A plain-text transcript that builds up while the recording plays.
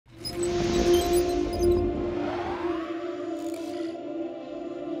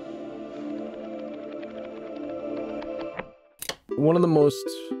One of the most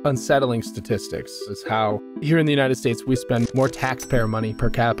unsettling statistics is how here in the United States, we spend more taxpayer money per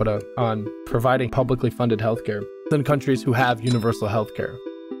capita on providing publicly funded healthcare than countries who have universal healthcare.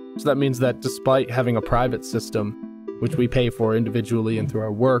 So that means that despite having a private system, which we pay for individually and through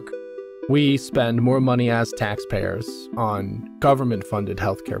our work, we spend more money as taxpayers on government-funded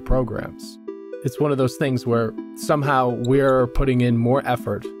healthcare programs. It's one of those things where somehow we're putting in more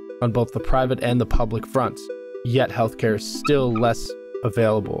effort on both the private and the public fronts, yet healthcare is still less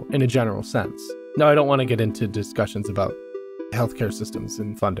available in a general sense. Now, I don't want to get into discussions about healthcare systems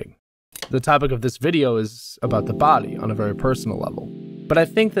and funding. The topic of this video is about the body on a very personal level. But I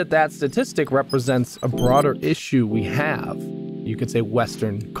think that that statistic represents a broader issue we have, you could say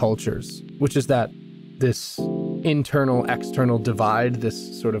Western cultures, which is that this internal-external divide,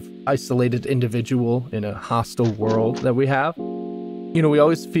 this sort of isolated individual in a hostile world that we have. You know, we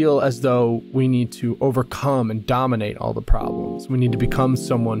always feel as though we need to overcome and dominate all the problems. We need to become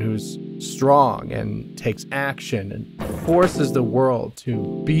someone who's strong and takes action and forces the world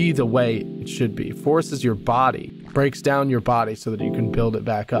to be the way it should be, forces your body, breaks down your body so that you can build it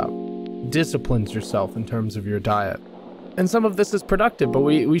back up, disciplines yourself in terms of your diet. And some of this is productive, but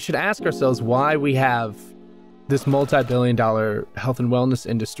we should ask ourselves why we have this multi-billion-dollar health and wellness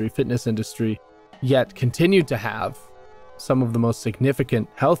industry, fitness industry, yet continue to have some of the most significant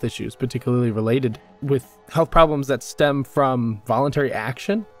health issues, particularly related with health problems that stem from voluntary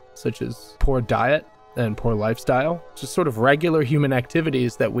action, such as poor diet and poor lifestyle, just sort of regular human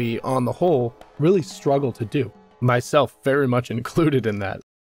activities that we, on the whole, really struggle to do. Myself very much included in that.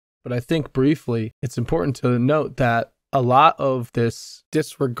 But I think briefly, it's important to note that a lot of this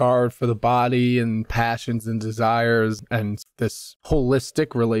disregard for the body and passions and desires and this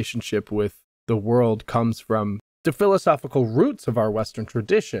holistic relationship with the world comes from the philosophical roots of our Western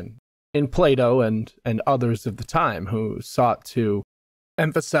tradition in Plato and others of the time who sought to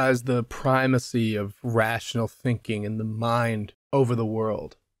emphasize the primacy of rational thinking in the mind over the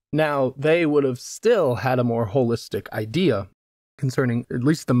world. Now, they would have still had a more holistic idea concerning at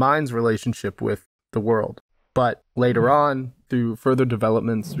least the mind's relationship with the world. But later on, through further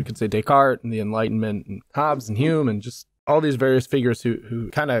developments, we could say Descartes and the Enlightenment and Hobbes and Hume and just all these various figures who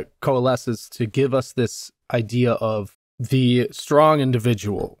kind of coalesces to give us this idea of the strong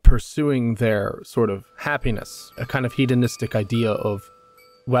individual pursuing their sort of happiness, a kind of hedonistic idea of,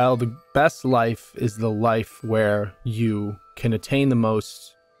 well, the best life is the life where you can attain the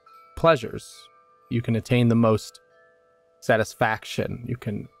most pleasures, you can attain the most satisfaction, you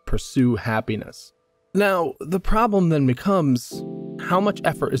can pursue happiness. Now, the problem then becomes how much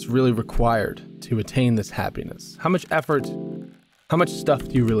effort is really required to attain this happiness? How much effort, how much stuff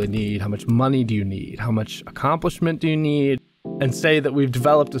do you really need? How much money do you need? How much accomplishment do you need? And say that we've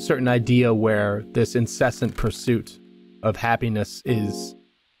developed a certain idea where this incessant pursuit of happiness is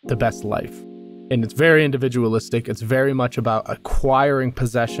the best life. And it's very individualistic. It's very much about acquiring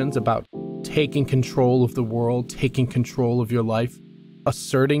possessions, about taking control of the world, taking control of your life,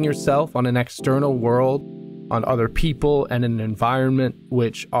 asserting yourself on an external world, on other people and an environment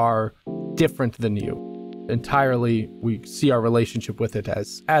which are different than you. Entirely, we see our relationship with it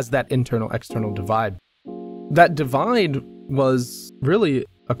as that internal-external divide. That divide was really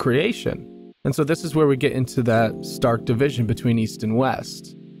a creation. And so this is where we get into that stark division between East and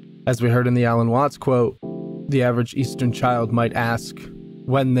West. As we heard in the Alan Watts quote, the average Eastern child might ask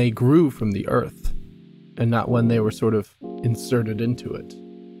when they grew from the earth, and not when they were sort of inserted into it,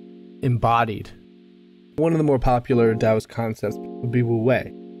 embodied. One of the more popular Taoist concepts would be Wu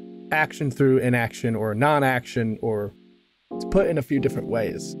Wei, action through inaction or non-action, or it's put in a few different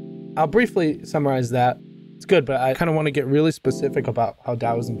ways. I'll briefly summarize that. It's good, but I kind of want to get really specific about how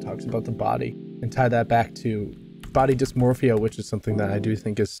Daoism talks about the body and tie that back to body dysmorphia, which is something that I do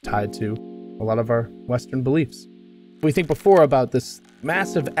think is tied to a lot of our Western beliefs. We think before about this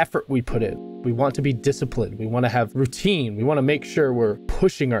massive effort we put in. We want to be disciplined. We want to have routine. We want to make sure we're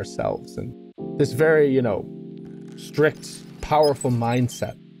pushing ourselves. And this very, strict, powerful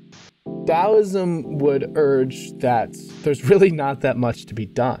mindset. Daoism would urge that there's really not that much to be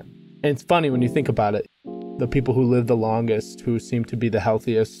done. And it's funny when you think about it. The people who live the longest, who seem to be the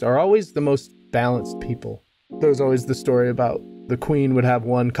healthiest, are always the most balanced people. There's always the story about the queen would have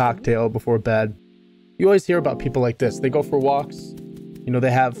one cocktail before bed. You always hear about people like this. They go for walks.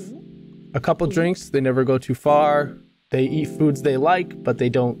 They have a couple drinks. They never go too far. They eat foods they like, but they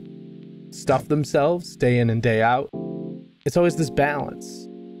don't stuff themselves day in and day out. It's always this balance.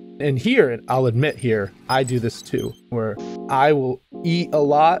 And here, I'll admit here, I do this too, where I will eat a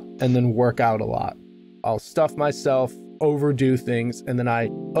lot and then work out a lot. I'll stuff myself, overdo things, and then I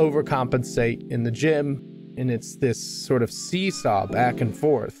overcompensate in the gym And it's this sort of seesaw back and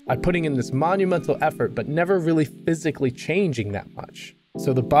forth. I'm putting in this monumental effort, but never really physically changing that much.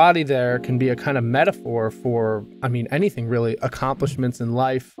 So the body there can be a kind of metaphor for, I mean, anything really, accomplishments in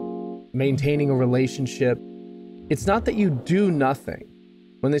life, maintaining a relationship. It's not that you do nothing.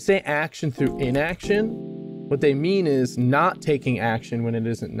 When they say action through inaction, what they mean is not taking action when it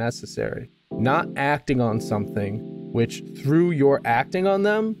isn't necessary, not acting on something, which through your acting on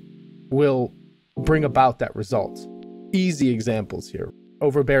them will bring about that result. Easy examples here.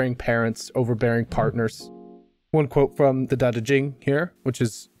 Overbearing parents, overbearing partners. One quote from the Daoism here, which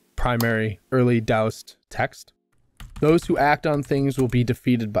is primary early Taoist text. Those who act on things will be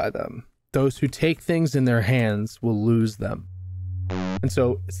defeated by them. Those who take things in their hands will lose them. And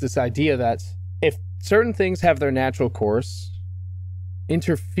so it's this idea that if certain things have their natural course,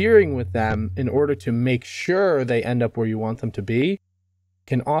 interfering with them in order to make sure they end up where you want them to be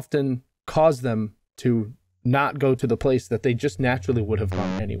can often cause them to not go to the place that they just naturally would have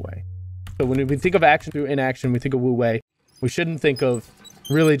gone anyway. So when we think of action through inaction, we think of Wu Wei. We shouldn't think of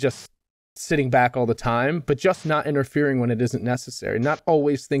really just sitting back all the time, but just not interfering when it isn't necessary. Not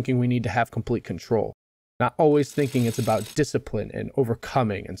always thinking we need to have complete control. Not always thinking it's about discipline and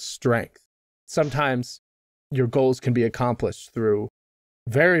overcoming and strength. Sometimes your goals can be accomplished through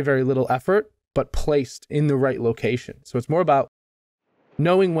very, very little effort, but placed in the right location. So it's more about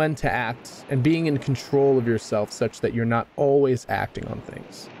knowing when to act and being in control of yourself such that you're not always acting on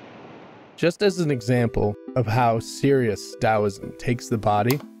things. Just as an example of how serious Daoism takes the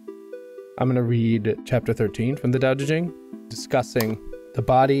body, I'm going to read chapter 13 from the Daoism, discussing the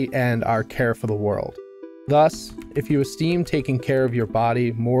body and our care for the world. Thus, if you esteem taking care of your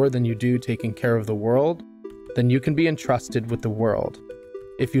body more than you do taking care of the world, then you can be entrusted with the world.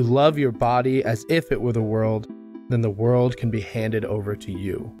 If you love your body as if it were the world, then the world can be handed over to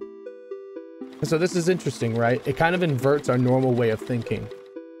you. And so this is interesting, right? It kind of inverts our normal way of thinking.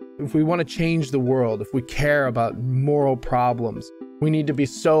 If we want to change the world, if we care about moral problems, we need to be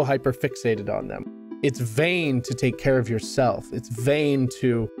so hyper-fixated on them. It's vain to take care of yourself. It's vain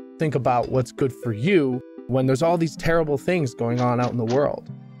to think about what's good for you when there's all these terrible things going on out in the world.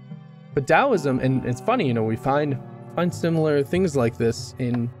 But Taoism, and it's funny, you know, we find similar things like this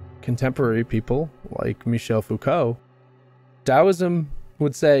in contemporary people like Michel Foucault. Taoism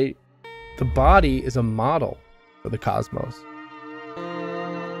would say the body is a model for the cosmos.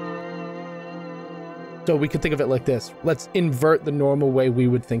 So we could think of it like this. Let's invert the normal way we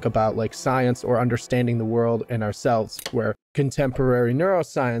would think about like science or understanding the world and ourselves, where contemporary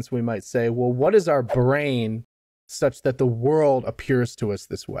neuroscience, we might say, well, what is our brain such that the world appears to us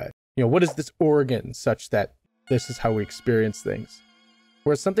this way? You know, what is this organ such that this is how we experience things?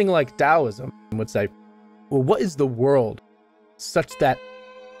 Whereas something like Taoism would say, well, what is the world such that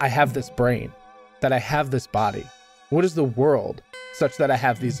I have this brain, that I have this body? What is the world such that I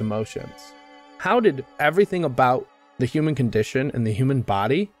have these emotions? How did everything about the human condition and the human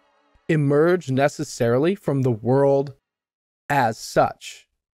body emerge necessarily from the world as such?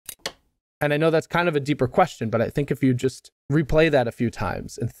 And I know that's kind of a deeper question, but I think if you just replay that a few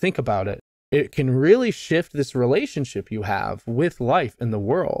times and think about it, it can really shift this relationship you have with life and the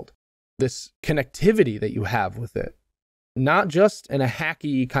world, this connectivity that you have with it, not just in a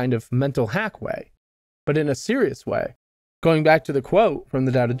hacky kind of mental hack way, but in a serious way. Going back to the quote from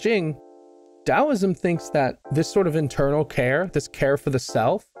the Tao Te Ching, Taoism thinks that this sort of internal care, this care for the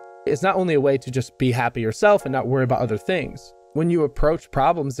self, is not only a way to just be happy yourself and not worry about other things. When you approach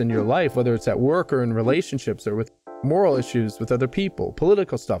problems in your life, whether it's at work or in relationships or with moral issues with other people,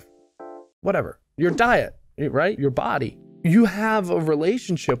 political stuff, whatever, your diet, right? Your body, you have a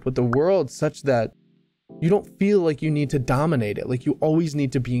relationship with the world such that you don't feel like you need to dominate it, like you always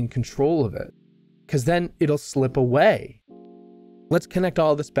need to be in control of it, because then it'll slip away. Let's connect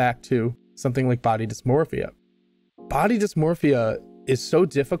all this back to something like body dysmorphia. Body dysmorphia is so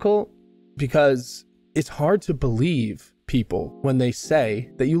difficult because it's hard to believe people when they say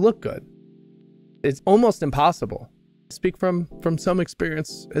that you look good. It's almost impossible. I speak from some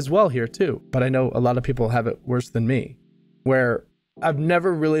experience as well here too, but I know a lot of people have it worse than me, where I've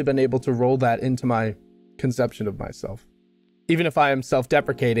never really been able to roll that into my conception of myself. Even if I am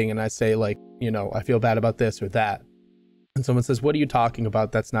self-deprecating and I say like, you know, I feel bad about this or that, and someone says, what are you talking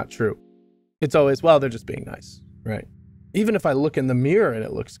about? That's not true. It's always, well, they're just being nice, right? Even if I look in the mirror and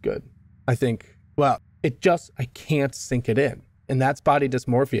it looks good, I think, well, I can't sink it in. And that's body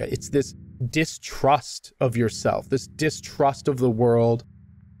dysmorphia. It's this distrust of yourself, this distrust of the world,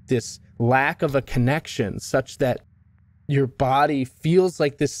 this lack of a connection such that your body feels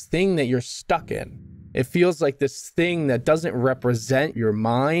like this thing that you're stuck in. It feels like this thing that doesn't represent your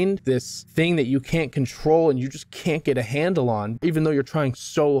mind, this thing that you can't control and you just can't get a handle on, even though you're trying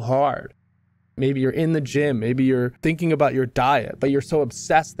so hard. Maybe you're in the gym, maybe you're thinking about your diet, but you're so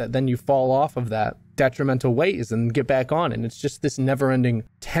obsessed that then you fall off of that detrimental ways and get back on. And it's just this never-ending,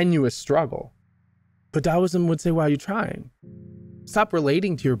 tenuous struggle. But Daoism would say, why are you trying? Stop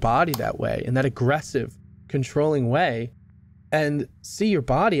relating to your body that way, in that aggressive, controlling way, and see your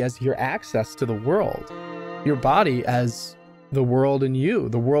body as your access to the world. Your body as the world in you,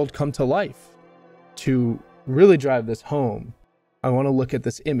 the world come to life. To really drive this home, I want to look at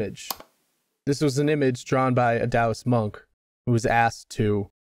this image. This was an image drawn by a Taoist monk who was asked to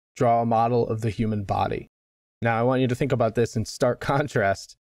draw a model of the human body. Now, I want you to think about this in stark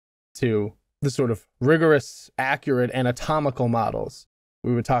contrast to the sort of rigorous, accurate, anatomical models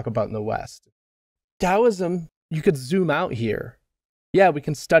we would talk about in the West. Taoism, you could zoom out here. Yeah, we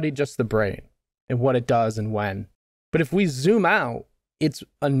can study just the brain and what it does and when. But if we zoom out, it's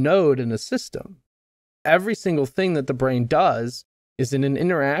a node in a system. Every single thing that the brain does is in an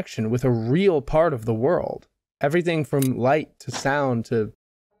interaction with a real part of the world. Everything from light to sound to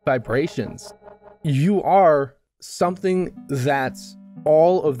vibrations. You are something that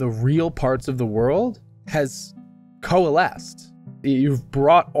all of the real parts of the world has coalesced. You've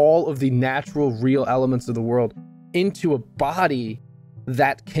brought all of the natural, real elements of the world into a body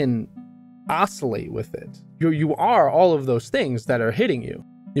that can oscillate with it. You are all of those things that are hitting you.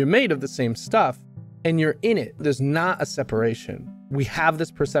 You're made of the same stuff and you're in it. There's not a separation. We have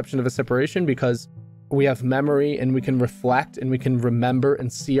this perception of a separation because we have memory and we can reflect and we can remember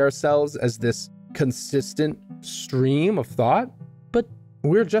and see ourselves as this consistent stream of thought, but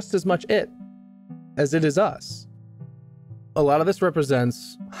we're just as much it as it is us. A lot of this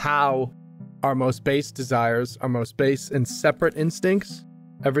represents how our most base desires, our most base and separate instincts,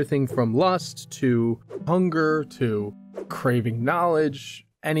 everything from lust to hunger to craving knowledge,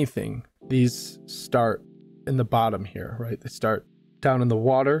 anything, these start in the bottom here, right? They start down in the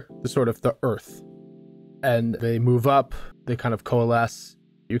water, the sort of the earth, and they move up, they kind of coalesce.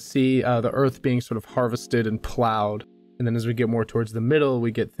 You see the earth being sort of harvested and plowed. And then as we get more towards the middle,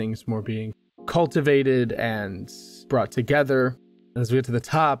 we get things more being cultivated and brought together. And as we get to the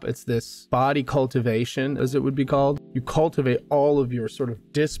top, it's this body cultivation, as it would be called. You cultivate all of your sort of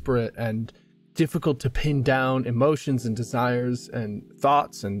disparate and difficult to pin down emotions and desires and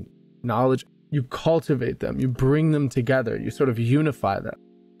thoughts and knowledge. You cultivate them, you bring them together, you sort of unify them.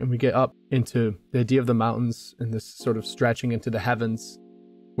 And we get up into the idea of the mountains and this sort of stretching into the heavens,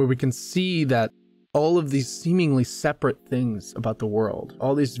 where we can see that all of these seemingly separate things about the world,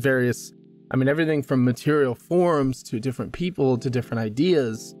 all these various, everything from material forms to different people to different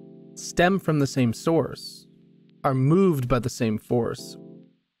ideas, stem from the same source, are moved by the same force.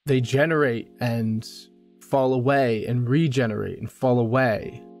 They generate and fall away and regenerate and fall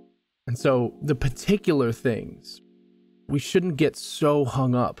away. And so the particular things, we shouldn't get so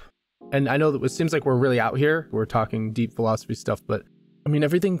hung up. And I know that it seems like we're really out here, we're talking deep philosophy stuff, but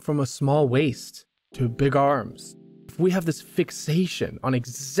everything from a small waist to big arms. If we have this fixation on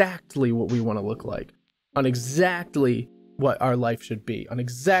exactly what we want to look like, on exactly what our life should be, on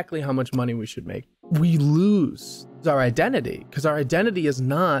exactly how much money we should make, we lose our identity, because our identity is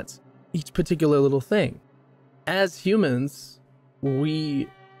not each particular little thing. As humans, we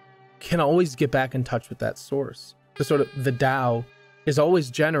can always get back in touch with that source. The Tao is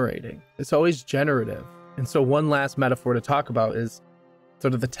always generating. It's always generative. And so one last metaphor to talk about is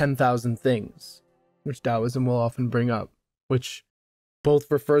sort of the 10,000 things, which Taoism will often bring up, which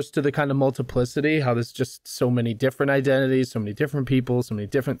both refers to the kind of multiplicity, how there's just so many different identities, so many different people, so many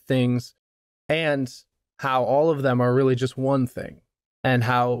different things, and how all of them are really just one thing. And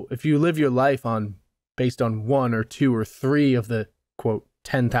how if you live your life based on one or two or three of the, quote,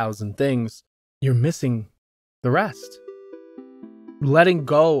 10,000 things, you're missing the rest. Letting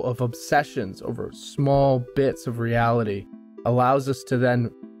go of obsessions over small bits of reality allows us to then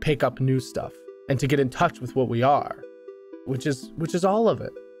pick up new stuff and to get in touch with what we are, which is all of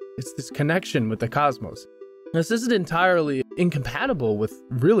it. It's this connection with the cosmos. This isn't entirely incompatible with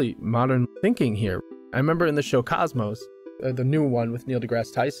really modern thinking here. I remember in the show Cosmos, the new one with Neil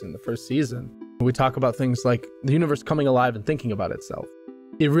deGrasse Tyson, the first season, we talk about things like the universe coming alive and thinking about itself.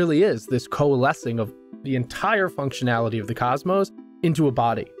 It really is this coalescing of the entire functionality of the cosmos into a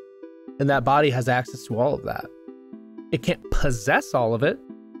body. And that body has access to all of that. It can't possess all of it.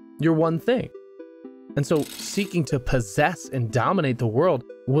 You're one thing. And so seeking to possess and dominate the world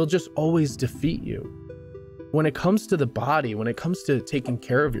will just always defeat you. When it comes to the body, when it comes to taking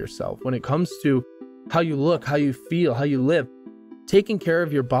care of yourself, when it comes to how you look, how you feel, how you live, taking care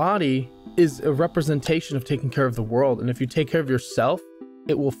of your body is a representation of taking care of the world. And if you take care of yourself,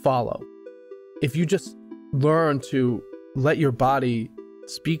 it will follow. If you just learn to let your body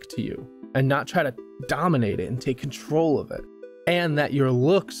speak to you and not try to dominate it and take control of it, and that your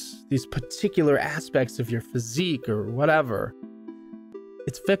looks, these particular aspects of your physique or whatever,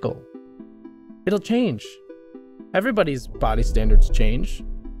 it's fickle. It'll change. Everybody's body standards change.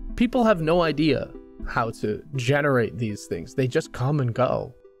 People have no idea how to generate these things. They just come and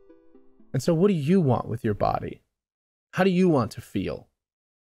go. And so what do you want with your body? How do you want to feel?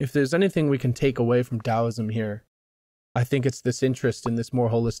 If there's anything we can take away from Daoism here, I think it's this interest in this more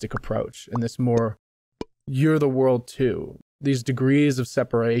holistic approach, and this more, you're the world too. These degrees of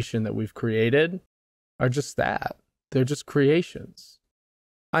separation that we've created are just that. They're just creations.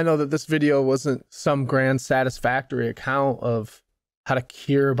 I know that this video wasn't some grand satisfactory account of how to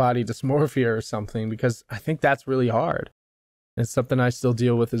cure body dysmorphia or something, because I think that's really hard. It's something I still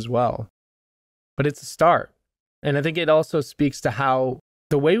deal with as well. But it's a start. And I think it also speaks to how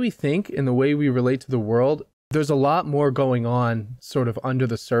the way we think and the way we relate to the world, there's a lot more going on sort of under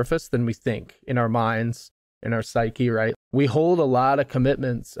the surface than we think in our minds, in our psyche, right? We hold a lot of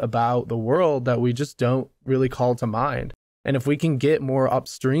commitments about the world that we just don't really call to mind. And if we can get more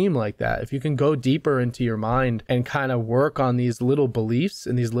upstream like that, if you can go deeper into your mind and kind of work on these little beliefs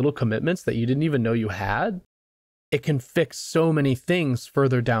and these little commitments that you didn't even know you had, it can fix so many things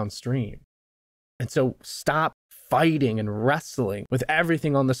further downstream. And so stop fighting and wrestling with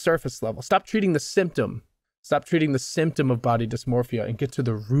everything on the surface level. Stop treating the symptom. Stop treating the symptom of body dysmorphia and get to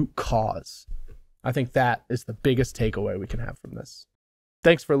the root cause. I think that is the biggest takeaway we can have from this.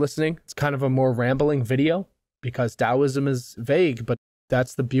 Thanks for listening. It's kind of a more rambling video because Daoism is vague, but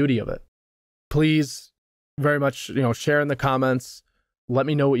that's the beauty of it. Please very much, share in the comments. Let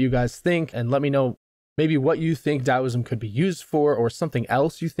me know what you guys think, and let me know maybe what you think Daoism could be used for, or something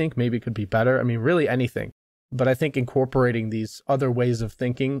else you think maybe could be better. I mean, really anything. But I think incorporating these other ways of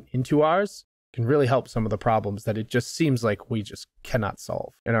thinking into ours can really help some of the problems that it just seems like we just cannot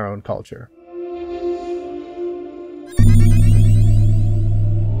solve in our own culture.